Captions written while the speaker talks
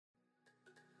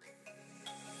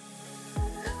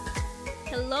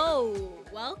Hello,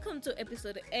 welcome to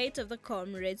episode 8 of the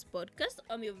Comrades podcast.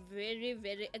 I'm your very,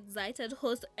 very excited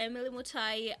host, Emily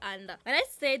Mutai, and when I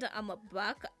said I'm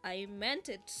back, I meant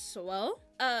it well.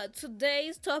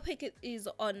 Today's topic is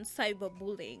on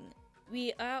cyberbullying.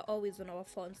 We are always on our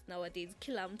phones nowadays.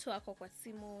 Kila mtu ako kwa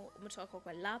simu, mtu ako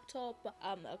kwa laptop,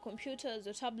 computers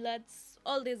or tablets,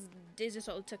 all this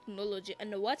digital technology.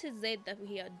 And what is it that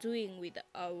we are doing with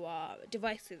our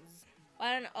devices?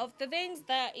 One of the things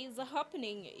that is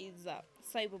happening is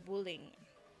cyberbullying.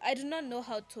 I do not know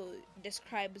how to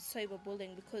describe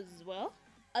cyberbullying because, well,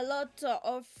 a lot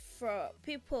of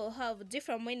people have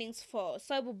different meanings for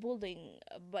cyberbullying,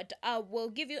 but I will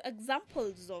give you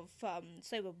examples of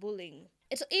cyberbullying.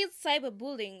 It is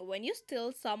cyberbullying when you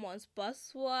steal someone's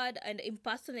password and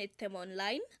impersonate them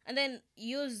online and then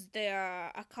use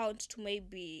their account to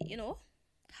maybe,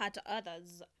 hurt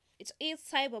others. It is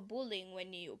cyberbullying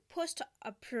when you post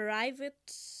a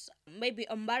private, maybe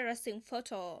embarrassing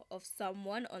photo of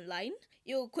someone online.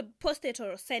 You could post it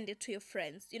or send it to your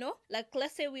friends, Like,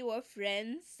 let's say we were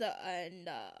friends and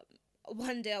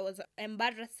one day I was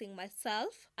embarrassing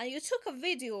myself and you took a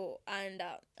video and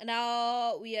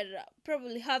now we are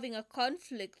probably having a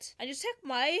conflict and you take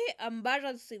my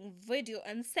embarrassing video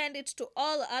and send it to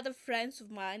all other friends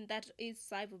of mine. That is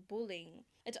cyberbullying.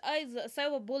 It is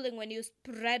cyberbullying when you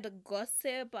spread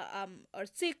gossip or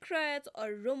secrets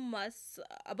or rumors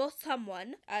about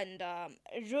someone and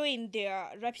ruin their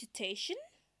reputation.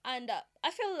 And I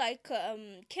feel like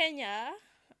Kenya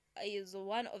is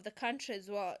one of the countries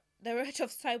where the rate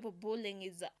of cyberbullying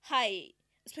is high,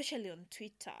 especially on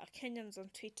Twitter. Kenyans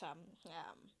on Twitter.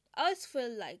 I always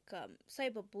feel like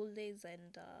cyberbullies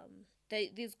and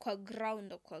these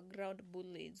ground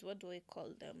bullies, what do we call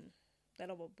them? The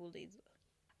normal bullies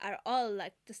are all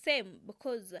like the same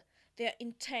because their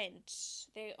intent,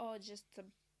 they are just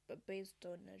based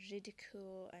on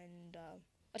ridicule and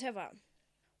whatever.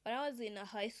 When I was in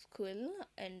high school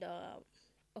and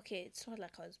okay, it's not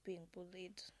like I was being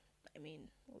bullied. I mean,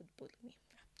 who would bully me?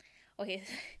 Okay,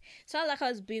 it's not like I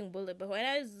was being bullied, but when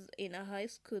I was in a high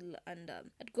school and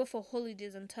I'd go for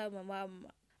holidays and tell my mom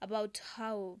about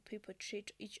how people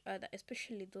treat each other,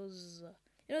 especially those,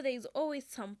 there is always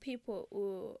some people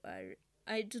who are,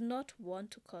 I do not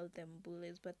want to call them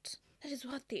bullies, but that is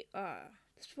what they are.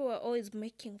 These people are always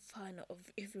making fun of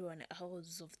everyone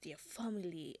else, of their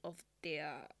family, of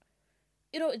their,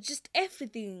 just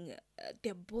everything,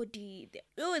 their body.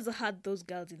 We always had those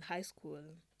girls in high school.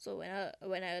 So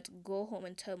when I would go home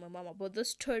and tell my mom about those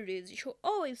stories, she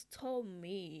always told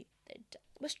me that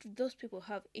most of those people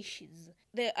have issues.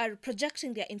 They are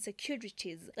projecting their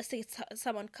insecurities. Let's say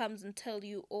someone comes and tell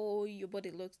you, oh, your body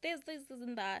looks this,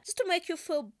 and that, just to make you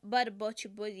feel bad about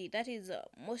your body. That is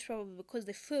most probably because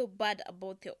they feel bad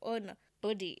about their own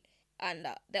body. And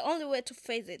the only way to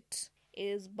face it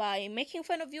is by making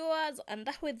fun of yours, and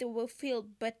that way they will feel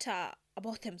better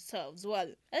about themselves.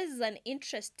 Well, this is an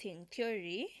interesting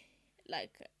theory.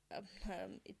 Like,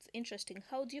 it's interesting.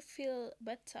 How do you feel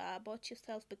better about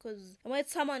yourself? Because when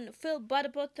someone feel bad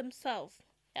about themselves,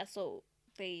 so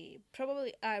they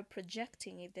probably are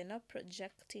projecting. If they're not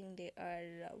projecting, they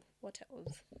are what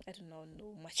else? I don't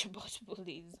know much about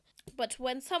bullies. But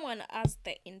when someone has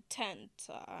the intent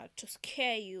to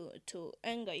scare you, to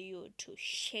anger you, to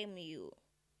shame you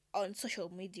on social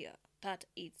media, that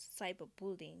is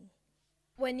cyberbullying.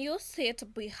 When you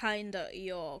sit behind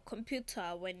your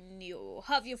computer, when you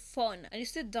have your phone and you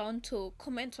sit down to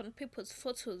comment on people's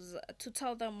photos, to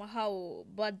tell them how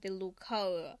bad they look,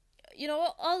 how,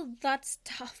 all that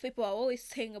stuff people are always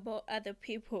saying about other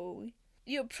people,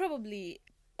 you're probably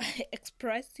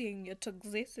expressing your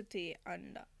toxicity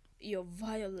and your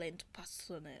violent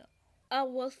personnel. I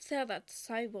will say that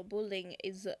cyberbullying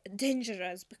is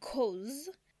dangerous because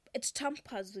it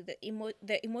tampers with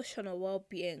the emotional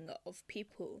well-being of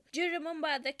people. Do you remember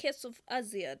the case of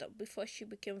Aziad before she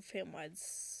became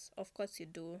famous? Of course you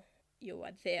do. You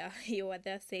were there. You were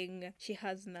there saying she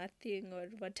has nothing or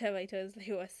whatever it was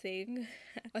you were saying.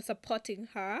 Or supporting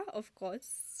her, of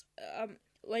course.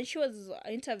 When she was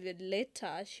interviewed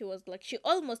later, she was like, she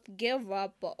almost gave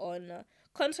up on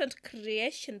content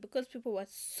creation because people were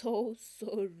so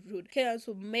rude. Kenyans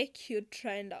will make you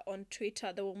trend on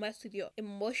Twitter. They will mess with your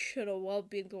emotional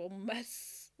well-being. They will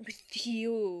mess with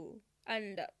you.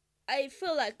 And I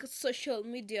feel like social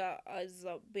media has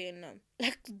been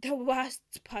like the worst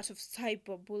part of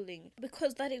cyberbullying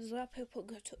because that is where people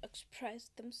go to express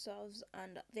themselves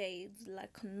and there is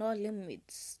like no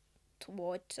limits.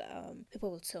 what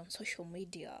people will say on social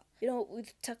media.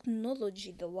 With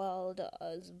technology, the world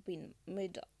has been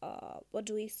made, what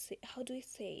do we say? How do we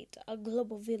say it? A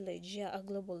global village. Yeah, a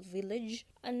global village.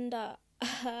 And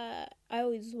I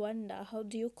always wonder, how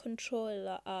do you control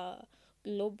a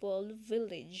global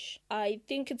village? I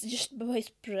think it's just by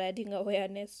spreading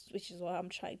awareness, which is what I'm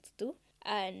trying to do,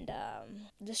 and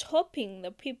just hoping the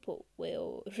people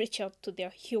will reach out to their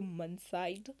human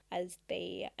side as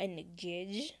they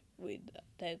engage with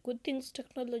the good things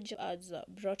technology has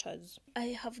brought us.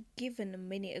 I have given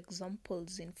many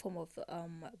examples in form of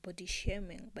body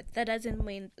shaming, but that doesn't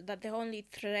mean that the only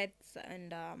threats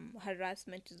and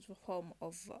harassment is a form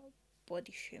of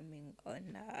body shaming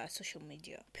on social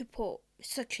media. People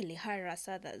sexually harass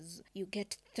others. You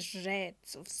get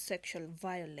threats of sexual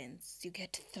violence. You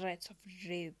get threats of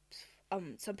rape.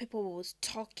 Some people will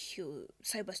stalk you,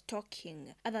 cyber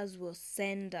stalking. Others will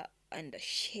send and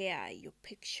share your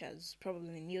pictures,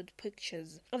 probably nude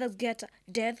pictures. Others get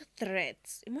death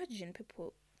threats. Imagine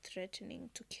people threatening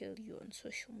to kill you on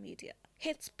social media.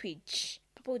 Hate speech.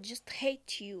 People just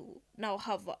hate you. Now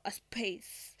have a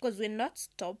space, because we're not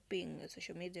stopping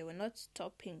social media. We're not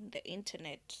stopping the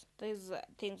internet. These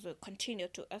things will continue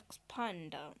to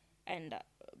expand, and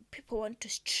people want to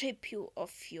strip you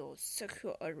of your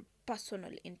sexual or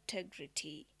personal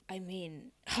integrity. I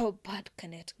mean, how bad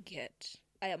can it get?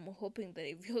 I am hoping that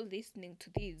if you're listening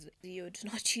to this, you do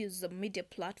not use the media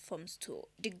platforms to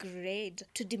degrade,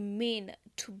 to demean,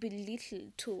 to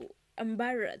belittle, to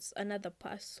embarrass another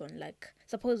person. Like,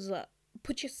 suppose,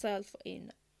 put yourself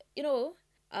in,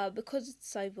 because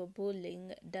it's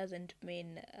cyberbullying doesn't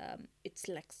mean it's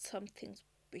like something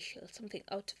special, something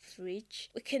out of reach.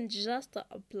 We can just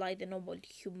apply the normal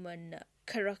human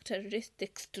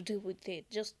characteristics to deal with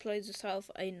it. Just place yourself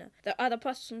in the other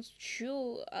person's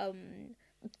shoe.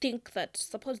 Think that,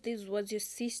 suppose this was your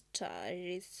sister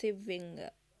receiving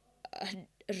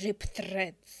rape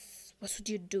threats. What would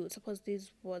you do? Suppose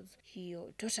this was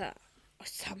your daughter or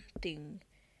something.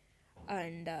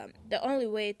 And the only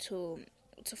way to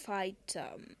fight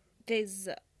there's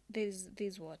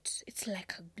what, it's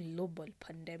like a global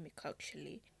pandemic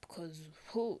actually, because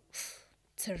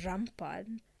it's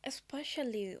rampant,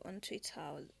 especially on Twitter.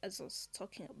 As I was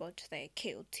talking about the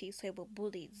KOT cyber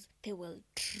bullies, they will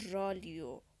troll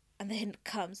you, and then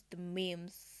comes the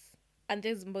memes. And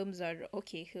these memes are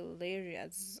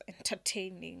hilarious,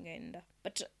 entertaining,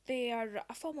 but they are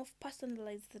a form of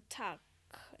personalized attack.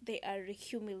 They are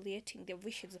humiliating their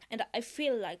wishes, and I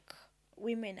feel like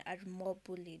women are more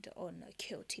bullied on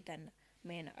KOT than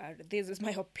men are. This is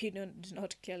my opinion. Do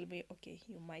not kill me. Okay,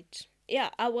 you might. Yeah,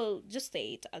 I will just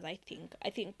say it as I think. I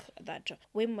think that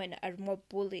women are more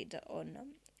bullied on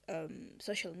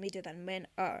social media than men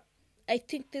are. I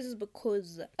think this is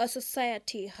because our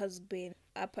society has been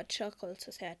a patriarchal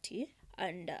society,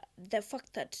 and the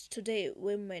fact that today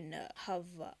women have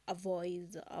a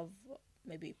voice of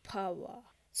maybe power.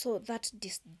 So that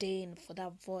disdain for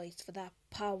that voice, for that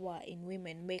power in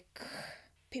women, make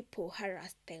people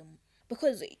harass them.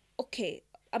 Because,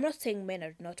 I'm not saying men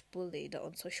are not bullied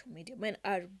on social media. Men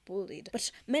are bullied.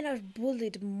 But men are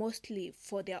bullied mostly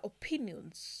for their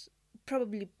opinions,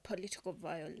 probably political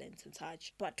violence and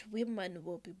such. But women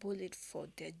will be bullied for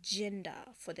their gender,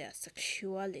 for their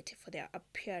sexuality, for their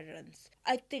appearance.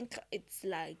 I think it's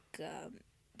like,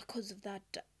 because of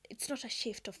that, it's not a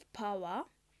shift of power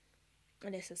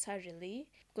necessarily,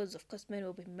 because of course men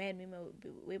will be men, women will be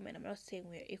women. I'm not saying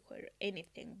we're equal or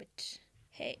anything, but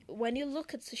hey, when you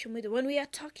look at social media, when we are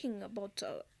talking about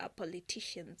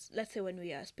politicians, let's say when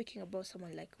we are speaking about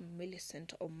someone like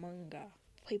Millicent Omanga,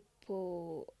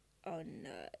 people on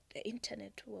the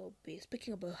internet will be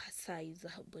speaking about her size,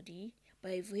 her body.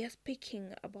 But if we are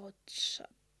speaking about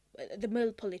the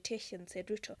male politicians, said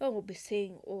Ruto, will be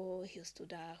saying, oh, he's too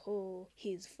dark, oh,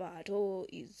 he's fat, oh,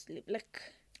 he's like.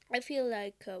 I feel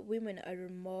like women are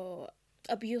more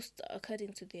abused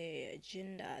according to their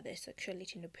gender, their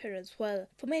sexuality and appearance. Well,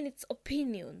 for men it's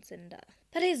opinions, and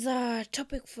that is a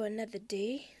topic for another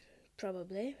day,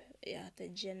 probably. Yeah, the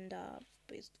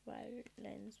gender-based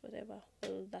violence, whatever,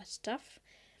 all that stuff.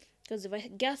 Because if I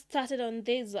get started on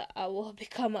this, I will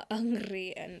become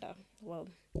angry, and not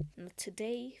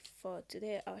today. For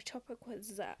today, our topic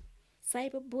was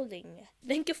cyberbullying.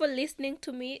 Thank you for listening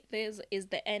to me. This is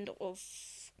the end of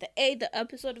the 8th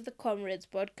episode of the Comrades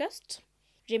podcast.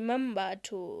 Remember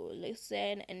to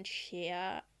listen and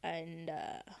share, and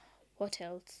what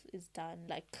else is done?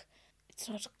 Like, it's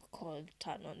not called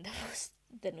turn on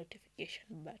the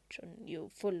notification button. You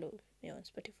follow me on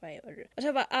Spotify or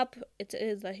whatever app it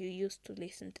is that you use to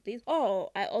listen to this.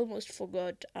 Oh, I almost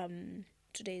forgot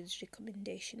today's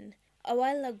recommendation. A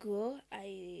while ago,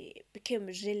 I became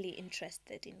really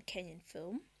interested in Kenyan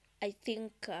film. I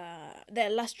think the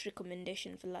last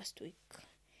recommendation for last week.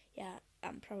 Yeah,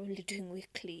 I'm probably doing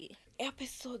weekly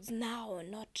episodes now,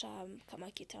 not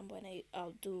kama kitambo, and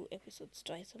I'll do episodes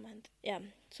twice a month. Yeah,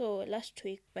 so last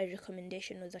week my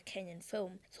recommendation was a Kenyan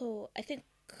film. So I think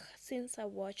since I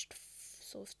watched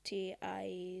Softy,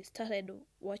 I started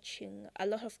watching a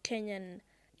lot of Kenyan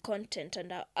content,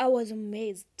 and I was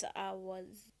amazed. I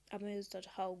was amazed at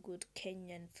how good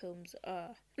Kenyan films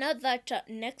are. Now that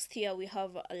next year we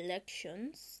have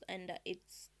elections and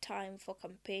it's time for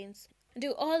campaigns, and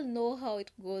you all know how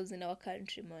it goes in our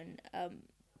country, man.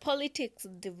 Politics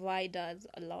divide us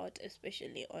a lot,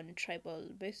 especially on tribal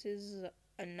basis.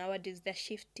 And nowadays they're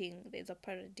shifting. There's a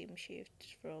paradigm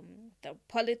shift from the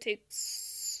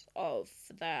politics of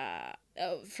the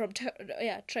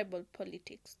tribal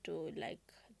politics to like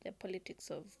the politics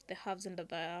of the haves and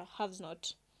the haves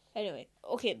not. Anyway,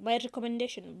 okay, my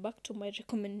recommendation, back to my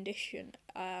recommendation.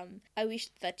 I wish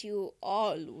that you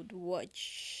all would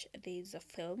watch. There's a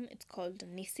film, it's called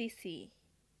Nisisi.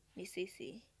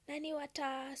 Nani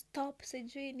wata stop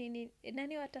sijui nini,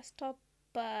 nani wata stop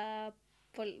bad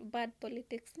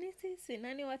politics. Nisisi,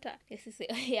 nani wata Nisisi.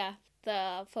 Yeah,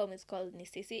 the film is called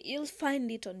Nisisi. You'll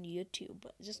find it on YouTube.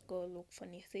 Just go look for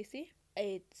Nisisi.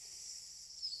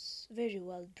 It's very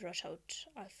well brought out.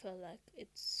 I feel like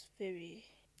it's very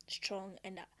strong,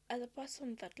 and as a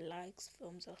person that likes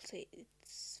films, I'll say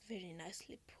it's very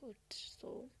nicely put.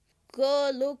 So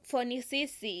go look for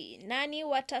Nisisi. Nani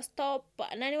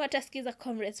wataskiza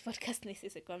Comrades podcast.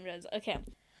 Nisisi Comrades. Okay,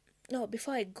 no,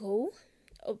 before I go,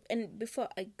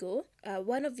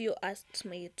 one of you asked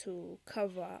me to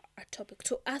cover a topic,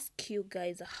 to ask you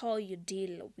guys how you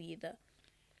deal with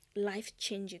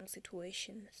life-changing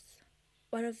situations.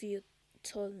 One of you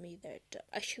told me that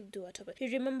I should do a topic. You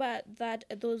remember that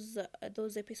those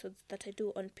episodes that I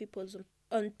do on people's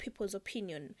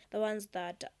opinion, the ones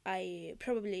that I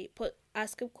probably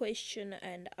ask a question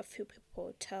and a few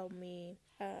people tell me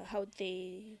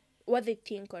what they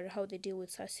think or how they deal with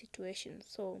such situations.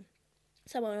 So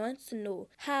someone wants to know,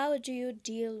 how do you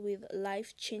deal with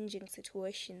life-changing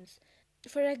situations?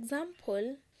 For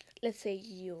example, let's say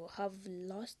you have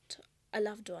lost a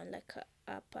loved one, like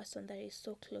a person that is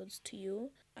so close to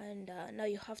you, and now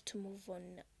you have to move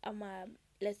on.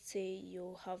 Let's say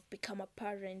you have become a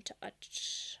parent at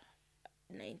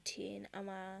 19.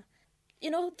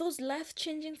 Those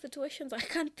life-changing situations. I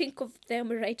can't think of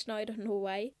them right now. I don't know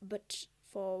why, but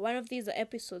for one of these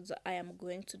episodes I am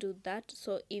going to do that.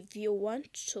 So if you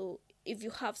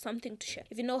have something to share,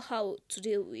 if you know how to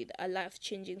deal with a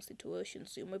life-changing situation,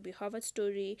 so you maybe have a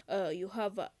story, you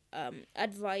have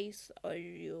advice, or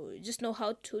you just know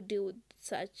how to deal with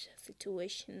such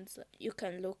situations, you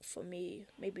can look for me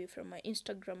maybe from my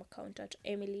Instagram account at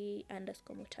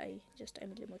Emily_Mutai, just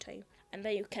Emily Mutai, and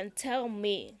then you can tell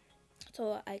me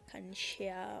so I can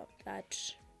share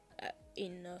that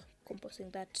in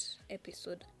composing that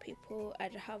episode. People are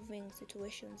having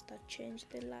situations that change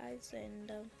their lives, and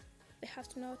they have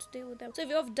to know how to deal with them. So if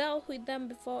you have dealt with them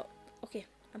before, okay,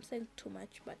 I'm saying too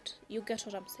much, but you get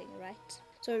what I'm saying, right?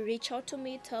 So reach out to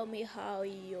me, tell me how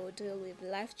you deal with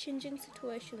life-changing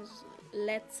situations.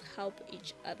 Let's help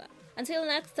each other. Until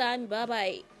next time,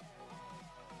 bye-bye.